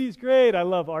 the city's great, I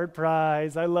love Art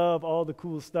Prize, I love all the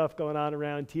cool stuff going on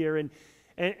around here,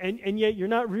 and yet you're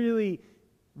not really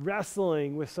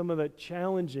wrestling with some of the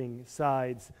challenging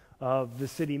sides of the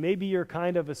city. Maybe you're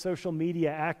kind of a social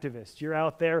media activist. You're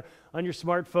out there on your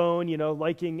smartphone,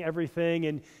 liking everything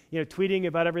and, tweeting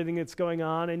about everything that's going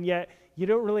on, and yet you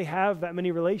don't really have that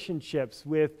many relationships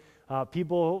with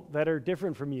people that are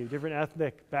different from you, different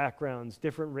ethnic backgrounds,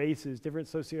 different races, different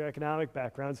socioeconomic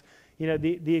backgrounds.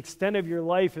 The extent of your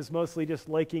life is mostly just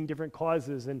liking different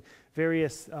causes and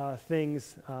various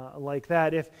things like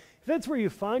that. If that's where you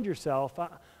find yourself,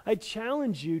 I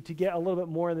challenge you to get a little bit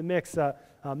more in the mix.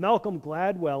 Malcolm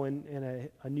Gladwell, in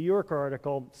a New Yorker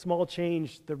article, "Small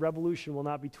Change, the Revolution Will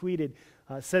Not Be Tweeted,"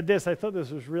 said this. I thought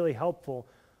this was really helpful.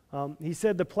 He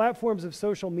said, "The platforms of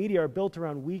social media are built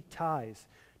around weak ties.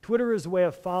 Twitter is a way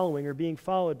of following or being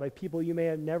followed by people you may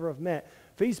have never have met.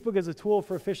 Facebook is a tool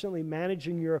for efficiently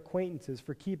managing your acquaintances,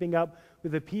 for keeping up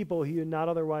with the people who you'd not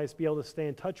otherwise be able to stay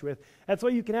in touch with. That's why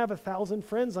you can have 1,000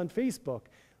 friends on Facebook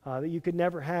that you could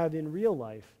never have in real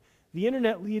life. The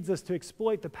internet leads us to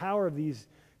exploit the power of these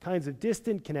kinds of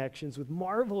distant connections with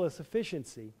marvelous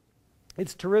efficiency.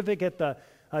 It's terrific at the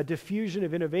diffusion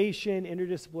of innovation,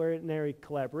 interdisciplinary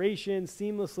collaboration,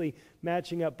 seamlessly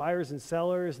matching up buyers and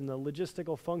sellers, and the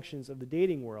logistical functions of the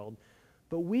dating world.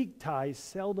 But weak ties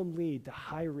seldom lead to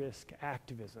high-risk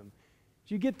activism."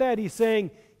 Do you get that? He's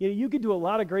saying, you can do a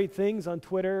lot of great things on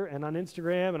Twitter and on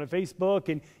Instagram and on Facebook,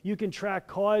 and you can track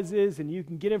causes and you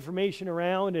can get information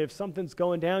around. And if something's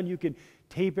going down, you can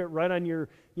tape it right on your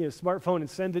smartphone and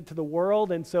send it to the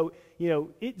world. And so,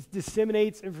 it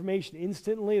disseminates information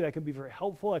instantly. That can be very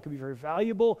helpful. That can be very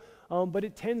valuable. But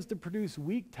it tends to produce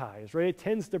weak ties, right? It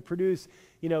tends to produce,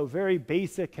 very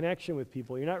basic connection with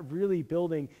people. You're not really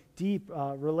building deep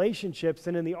relationships.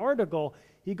 And in the article,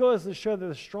 he goes to show that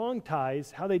the strong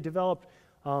ties, how they developed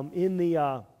in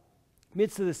the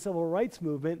midst of the civil rights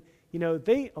movement,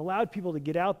 they allowed people to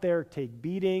get out there, take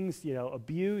beatings,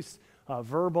 abuse,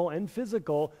 verbal and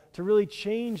physical, to really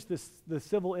change the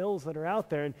civil ills that are out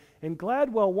there. And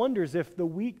Gladwell wonders if the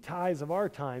weak ties of our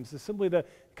times, simply the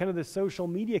kind of the social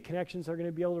media connections, are going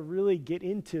to be able to really get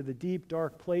into the deep,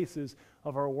 dark places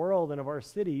of our world and of our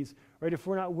cities, right? If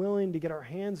we're not willing to get our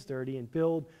hands dirty and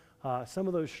build some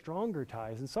of those stronger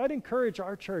ties. And so I'd encourage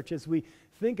our church, as we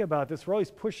think about this, we're always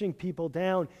pushing people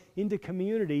down into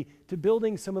community, to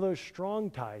building some of those strong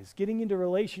ties, getting into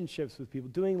relationships with people,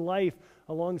 doing life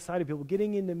alongside of people,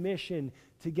 getting into mission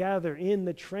together in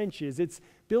the trenches. It's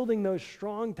building those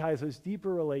strong ties, those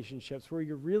deeper relationships where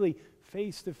you're really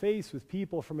face to face with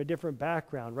people from a different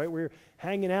background, right? Where you're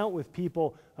hanging out with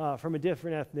people from a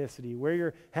different ethnicity, where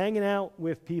you're hanging out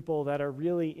with people that are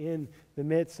really in the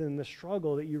midst and the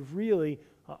struggle, that you really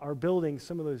are building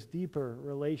some of those deeper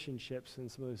relationships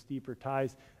and some of those deeper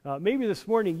ties. Maybe this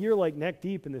morning you're like neck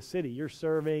deep in the city. You're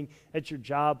serving at your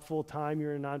job full time.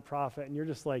 You're a nonprofit, and you're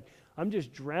just like, I'm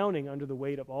just drowning under the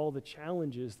weight of all the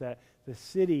challenges that the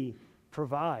city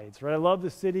provides, right? I love the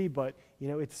city, but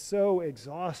it's so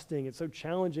exhausting. It's so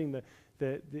challenging.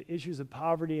 The issues of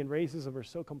poverty and racism are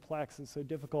so complex and so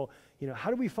difficult. How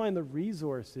do we find the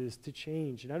resources to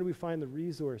change? And how do we find the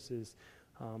resources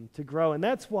to grow? And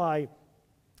that's why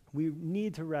we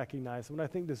need to recognize, and what I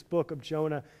think this book of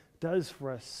Jonah does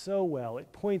for us so well, it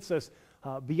points us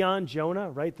beyond Jonah,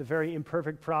 right? The very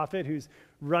imperfect prophet who's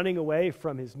running away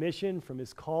from his mission, from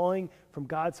his calling, from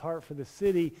God's heart for the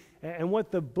city. And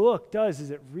what the book does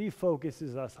is it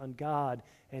refocuses us on God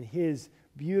and his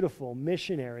beautiful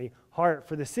missionary heart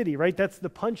for the city, right? That's the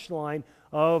punchline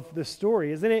of the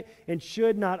story, isn't it? And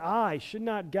should not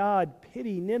God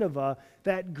pity Nineveh,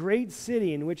 that great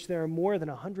city in which there are more than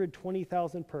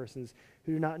 120,000 persons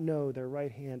who do not know their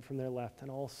right hand from their left, and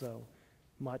also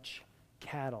much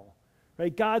cattle,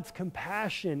 right? God's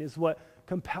compassion is what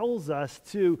compels us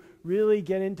to really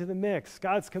get into the mix.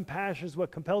 God's compassion is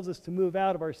what compels us to move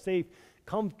out of our safe,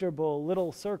 comfortable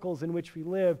little circles in which we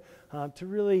live, to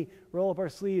really roll up our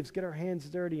sleeves, get our hands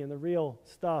dirty in the real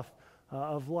stuff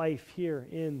of life here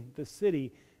in the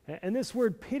city. And this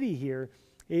word pity here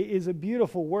is a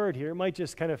beautiful word here. It might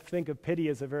just kind of think of pity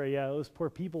as a very, those poor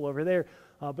people over there.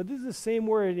 But this is the same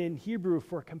word in Hebrew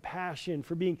for compassion,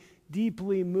 for being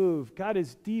deeply moved. God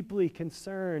is deeply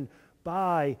concerned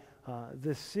by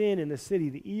the sin in the city,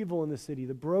 the evil in the city,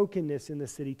 the brokenness in the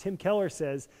city. Tim Keller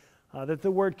says that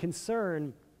the word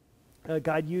concern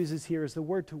God uses here is the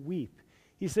word to weep.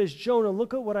 He says, Jonah,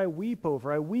 look at what I weep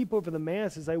over. I weep over the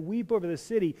masses. I weep over the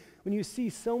city. When you see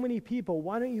so many people,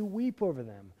 why don't you weep over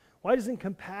them? Why doesn't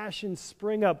compassion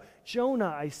spring up?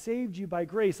 Jonah, I saved you by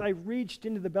grace. I reached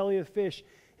into the belly of the fish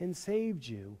and saved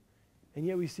you. And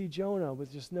yet we see Jonah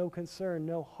with just no concern,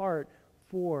 no heart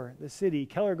for the city.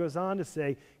 Keller goes on to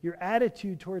say, your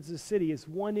attitude towards the city is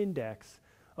one index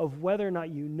of whether or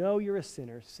not you know you're a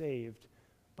sinner saved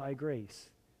by grace.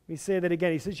 Let me say that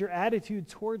again. He says your attitude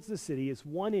towards the city is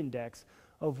one index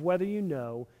of whether you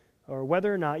know, or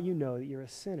whether or not you know that you're a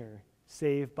sinner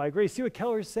saved by grace. See what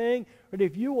Keller is saying? Right?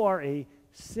 If you are a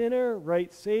sinner,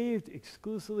 right? Saved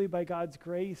exclusively by God's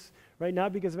grace, right?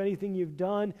 Not because of anything you've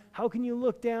done. How can you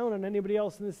look down on anybody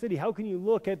else in the city? How can you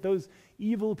look at those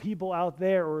evil people out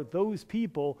there or those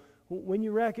people when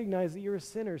you recognize that you're a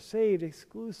sinner, saved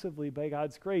exclusively by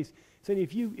God's grace? So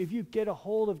if you get a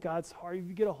hold of God's heart, if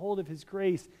you get a hold of his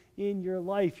grace in your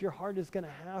life, your heart is going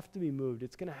to have to be moved.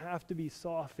 It's going to have to be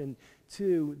softened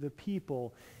to the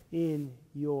people in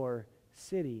your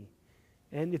city.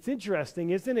 And it's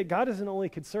interesting, isn't it? God isn't only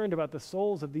concerned about the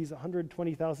souls of these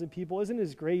 120,000 people. Isn't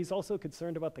his grace also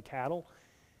concerned about the cattle?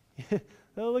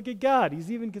 Oh, look at God. He's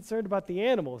even concerned about the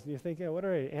animals. And you're thinking, oh, what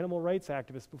are animal rights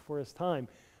activists before his time?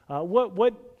 What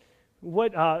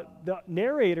the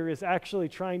narrator is actually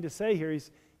trying to say here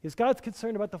is God's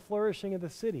concerned about the flourishing of the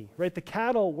city, right? The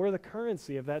cattle were the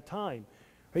currency of that time.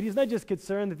 Right? He's not just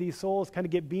concerned that these souls kind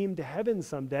of get beamed to heaven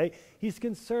someday. He's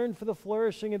concerned for the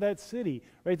flourishing of that city,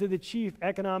 right? That the chief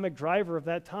economic driver of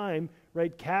that time,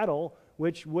 right? Cattle,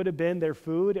 which would have been their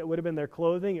food, it would have been their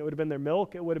clothing, it would have been their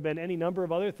milk, it would have been any number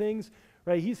of other things,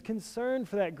 right? He's concerned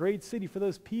for that great city, for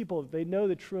those people, that they know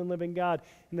the true and living God,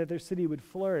 and that their city would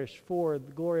flourish for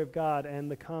the glory of God and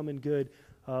the common good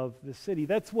of the city.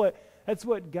 That's what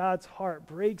God's heart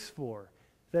breaks for.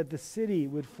 That the city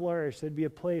would flourish, there'd be a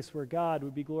place where God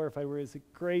would be glorified, where his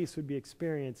grace would be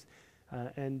experienced,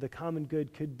 and the common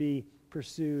good could be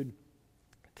pursued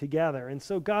together. And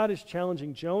so God is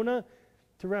challenging Jonah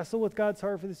to wrestle with God's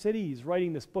heart for the city. He's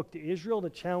writing this book to Israel to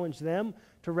challenge them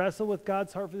to wrestle with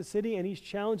God's heart for the city, and he's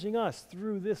challenging us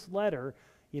through this letter,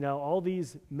 all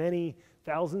these many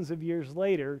thousands of years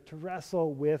later, to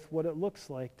wrestle with what it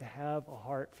looks like to have a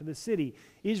heart for the city.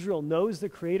 Israel knows the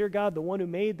Creator God, the one who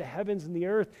made the heavens and the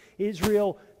earth.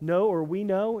 We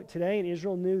know today, and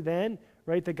Israel knew then,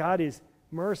 right, that God is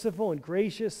merciful and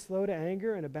gracious, slow to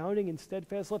anger, and abounding in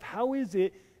steadfast love. How is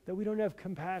it that we don't have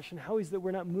compassion? How is it that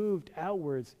we're not moved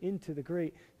outwards into the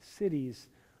great cities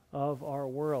of our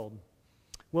world?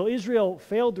 Well, Israel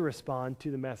failed to respond to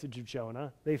the message of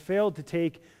Jonah. They failed to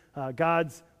take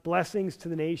God's blessings to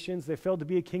the nations. They failed to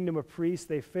be a kingdom of priests.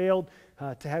 They failed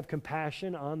to have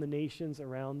compassion on the nations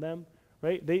around them,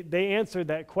 right? They answered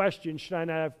that question, should I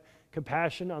not have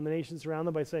compassion on the nations around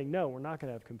them, by saying, no, we're not going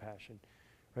to have compassion.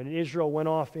 Right? And Israel went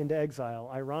off into exile,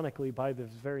 ironically, by the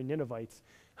very Ninevites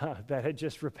that had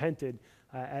just repented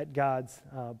at God's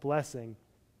blessing.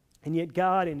 And yet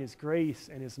God, in his grace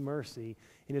and his mercy,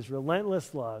 in his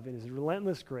relentless love, in his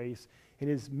relentless grace, in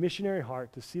his missionary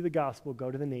heart to see the gospel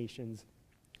go to the nations,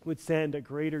 would send a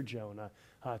greater Jonah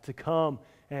to come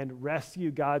and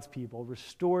rescue God's people,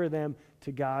 restore them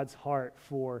to God's heart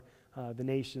for the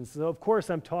nations. So, of course,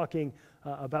 I'm talking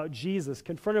about Jesus.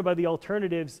 Confronted by the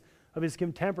alternatives of his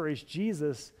contemporaries,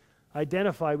 Jesus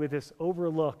identified with this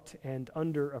overlooked and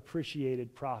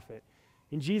underappreciated prophet.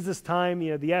 In Jesus' time,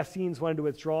 the Essenes wanted to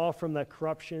withdraw from the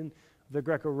corruption of the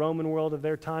Greco-Roman world of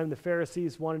their time. The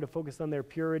Pharisees wanted to focus on their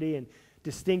purity and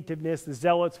distinctiveness. The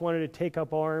Zealots wanted to take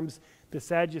up arms. The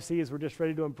Sadducees were just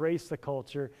ready to embrace the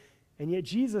culture. And yet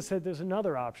Jesus said there's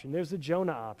another option. There's a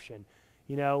Jonah option.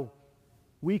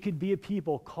 We could be a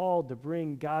people called to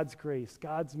bring God's grace,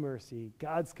 God's mercy,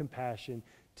 God's compassion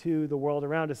to the world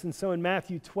around us. And so in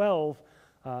Matthew 12,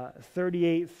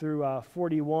 38 through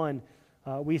 41,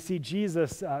 we see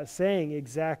Jesus saying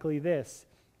exactly this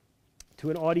to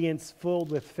an audience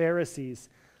filled with Pharisees.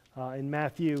 In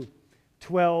Matthew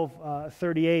 12,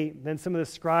 38, then some of the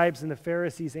scribes and the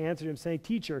Pharisees answered him, saying,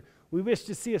 Teacher, we wish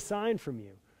to see a sign from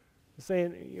you.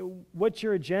 Saying, what's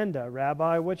your agenda,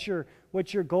 Rabbi? What's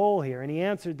your goal here? And he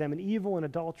answered them, an evil and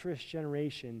adulterous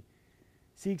generation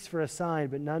seeks for a sign,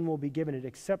 but none will be given it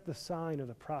except the sign of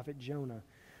the prophet Jonah.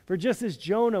 For just as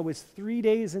Jonah was 3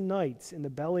 days and nights in the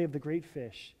belly of the great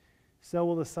fish, so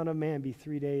will the Son of Man be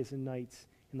 3 days and nights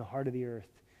in the heart of the earth.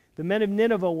 The men of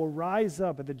Nineveh will rise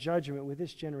up at the judgment with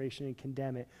this generation and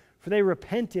condemn it, for they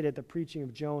repented at the preaching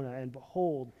of Jonah, and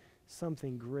behold,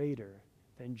 something greater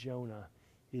than Jonah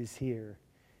is here.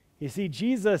 You see,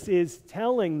 Jesus is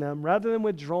telling them, rather than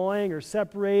withdrawing or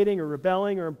separating or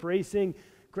rebelling or embracing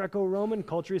Greco-Roman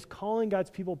culture, he's calling God's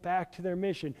people back to their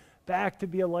mission, back to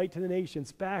be a light to the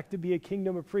nations, back to be a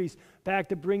kingdom of priests, back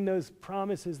to bring those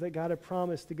promises that God had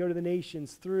promised to go to the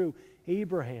nations through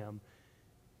Abraham.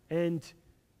 And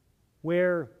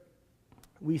where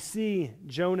we see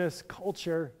Jonah's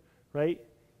culture, right,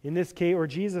 in this case, or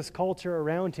Jesus' culture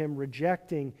around him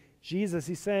rejecting Jesus,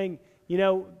 he's saying,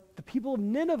 the people of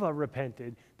Nineveh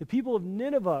repented. The people of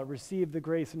Nineveh received the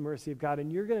grace and mercy of God,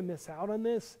 and you're going to miss out on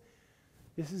this?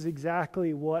 This is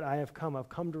exactly what I have come. I've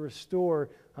come to restore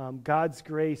God's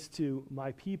grace to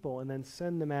my people and then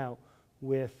send them out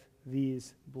with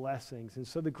these blessings. And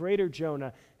so the greater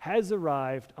Jonah has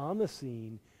arrived on the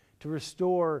scene to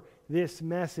restore this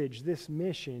message, this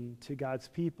mission to God's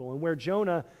people. And where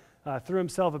Jonah threw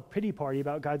himself a pity party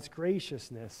about God's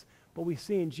graciousness, what we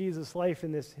see in Jesus' life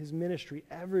in his ministry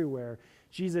everywhere,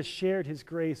 Jesus shared his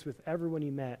grace with everyone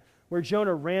he met. Where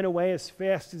Jonah ran away as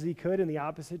fast as he could in the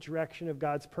opposite direction of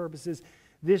God's purposes,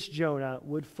 this Jonah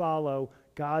would follow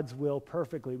God's will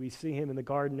perfectly. We see him in the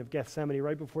Garden of Gethsemane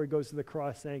right before he goes to the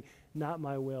cross saying, "Not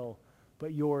my will,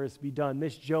 but yours be done."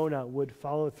 This Jonah would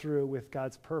follow through with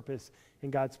God's purpose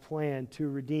and God's plan to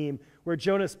redeem. Where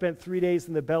Jonah spent 3 days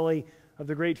in the belly of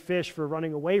the great fish for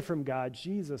running away from God,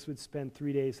 Jesus would spend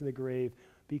 3 days in the grave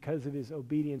because of his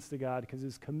obedience to God, because of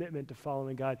his commitment to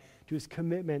following God, to his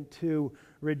commitment to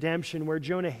redemption. Where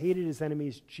Jonah hated his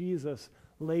enemies, Jesus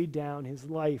laid down his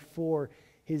life for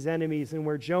his enemies. And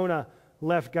where Jonah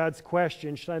left God's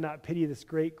question, "Should I not pity this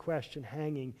great question?"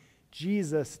 hanging,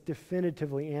 Jesus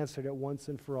definitively answered it once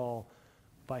and for all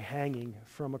by hanging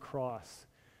from a cross.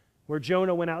 Where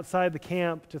Jonah went outside the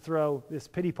camp to throw this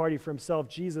pity party for himself,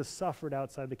 Jesus suffered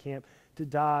outside the camp to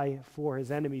die for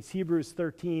his enemies. Hebrews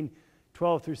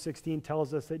 13:12-16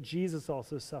 tells us that Jesus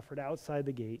also suffered outside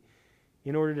the gate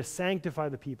in order to sanctify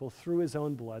the people through his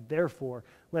own blood. Therefore,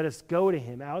 let us go to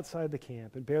him outside the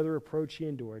camp and bear the reproach he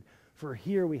endured. For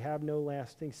here we have no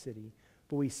lasting city,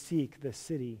 but we seek the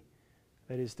city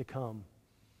that is to come.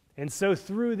 And so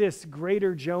through this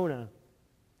greater Jonah,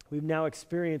 we've now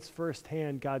experienced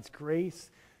firsthand God's grace,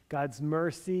 God's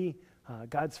mercy,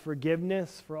 God's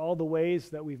forgiveness for all the ways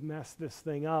that we've messed this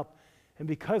thing up. And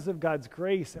because of God's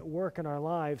grace at work in our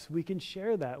lives, we can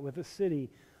share that with a city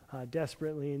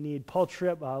desperately in need. Paul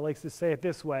Tripp likes to say it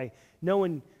this way: no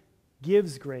one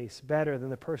gives grace better than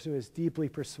the person who is deeply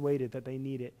persuaded that they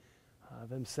need it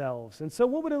themselves. And so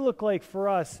what would it look like for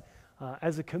us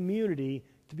as a community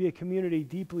to be a community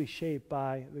deeply shaped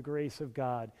by the grace of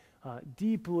God,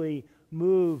 deeply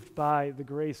moved by the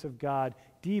grace of God,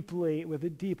 deeply with a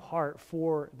deep heart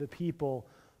for the people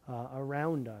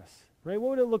around us? Right?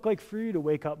 What would it look like for you to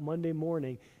wake up Monday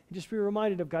morning and just be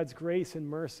reminded of God's grace and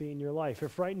mercy in your life?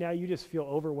 If right now you just feel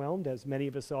overwhelmed, as many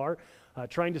of us are,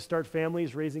 trying to start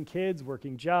families, raising kids,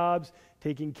 working jobs,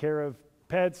 taking care of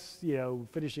pets,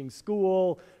 finishing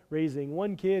school, raising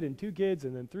 1 kid and 2 kids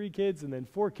and then 3 kids and then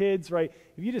 4 kids, right?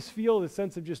 If you just feel the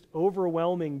sense of just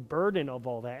overwhelming burden of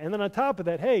all that, and then on top of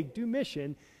that, hey, do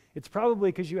mission, it's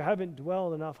probably because you haven't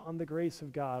dwelled enough on the grace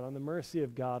of God, on the mercy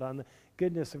of God, on the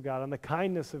goodness of God, on the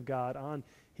kindness of God, on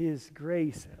his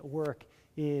grace at work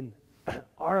in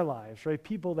our lives, right?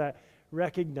 People that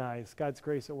recognize God's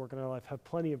grace at work in our life have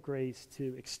plenty of grace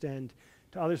to extend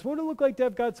to others. What would it look like to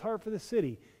have God's heart for the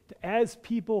city? As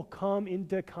people come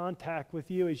into contact with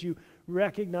you, as you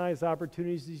recognize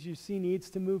opportunities, as you see needs,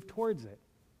 to move towards it.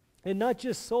 And not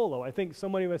just solo. I think so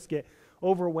many of us get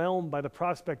overwhelmed by the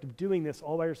prospect of doing this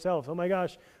all by yourselves. Oh my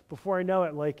gosh, before I know it,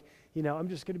 I'm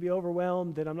just going to be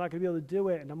overwhelmed and I'm not going to be able to do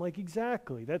it. And I'm like,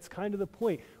 exactly. That's kind of the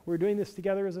point. We're doing this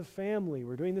together as a family.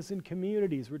 We're doing this in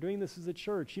communities. We're doing this as a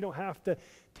church. You don't have to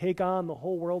take on the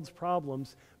whole world's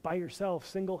problems by yourself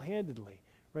single-handedly.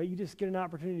 Right? You just get an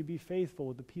opportunity to be faithful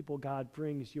with the people God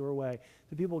brings your way,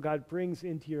 the people God brings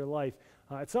into your life.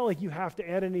 It's not like you have to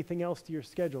add anything else to your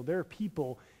schedule. There are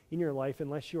people in your life,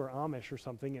 unless you are Amish or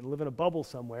something and live in a bubble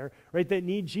somewhere, right, that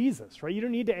need Jesus, right? You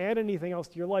don't need to add anything else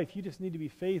to your life. You just need to be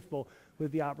faithful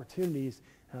with the opportunities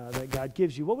that God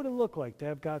gives you. What would it look like to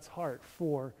have God's heart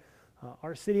for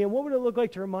our city? And what would it look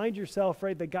like to remind yourself,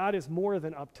 right, that God is more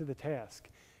than up to the task?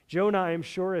 Jonah, I am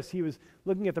sure, as he was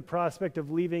looking at the prospect of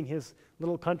leaving his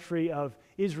little country of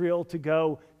Israel to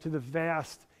go to the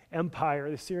vast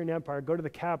empire, the Syrian Empire, go to the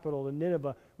capital, to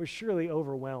Nineveh, was surely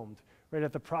overwhelmed, right,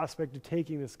 at the prospect of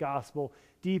taking this gospel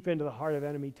deep into the heart of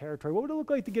enemy territory. What would it look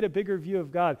like to get a bigger view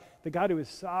of God, the God who is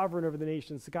sovereign over the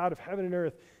nations, the God of heaven and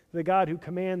earth, the God who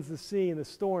commands the sea and the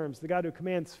storms, the God who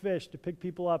commands fish to pick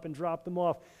people up and drop them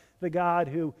off, the God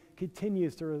who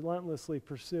continues to relentlessly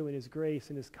pursue in his grace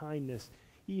and his kindness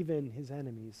even his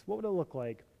enemies? What would it look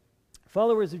like?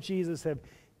 Followers of Jesus have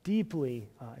deeply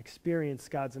experienced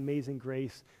God's amazing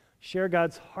grace, share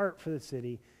God's heart for the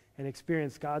city, and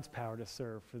experience God's power to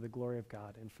serve for the glory of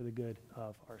God and for the good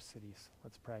of our cities.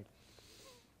 Let's pray.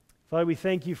 Father, we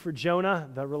thank you for Jonah,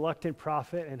 the reluctant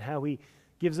prophet, and how he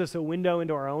gives us a window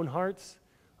into our own hearts,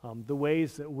 the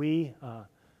ways that we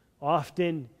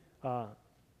often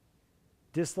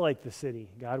dislike the city.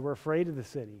 God, we're afraid of the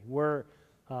city. We're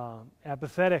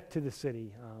apathetic to the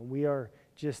city. We are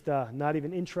just not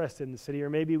even interested in the city, or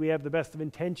maybe we have the best of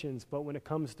intentions, but when it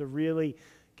comes to really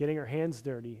getting our hands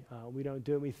dirty, we don't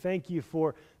do it. We thank you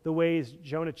for the ways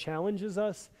Jonah challenges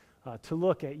us, to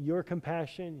look at your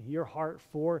compassion, your heart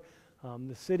for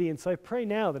the city. And so I pray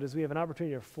now that as we have an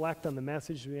opportunity to reflect on the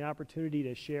message, we have an opportunity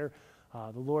to share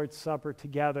the Lord's Supper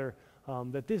together,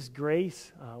 that this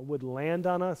grace would land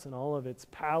on us in all of its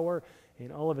power,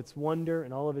 in all of its wonder,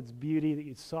 and all of its beauty, that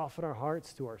you'd soften our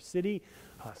hearts to our city,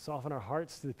 soften our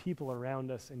hearts to the people around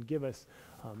us, and give us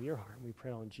your heart. We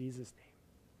pray all in Jesus'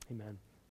 name. Amen.